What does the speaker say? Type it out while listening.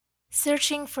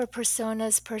Searching for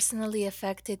personas personally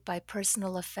affected by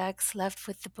personal effects left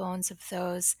with the bones of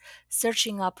those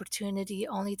searching opportunity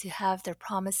only to have their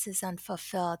promises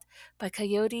unfulfilled, by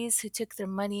coyotes who took their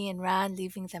money and ran,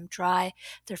 leaving them dry,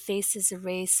 their faces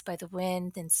erased by the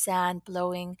wind and sand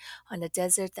blowing on a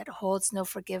desert that holds no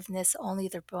forgiveness, only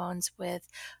their bones with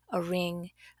a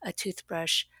ring, a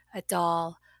toothbrush, a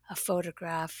doll, a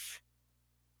photograph,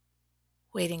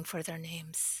 waiting for their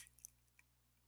names.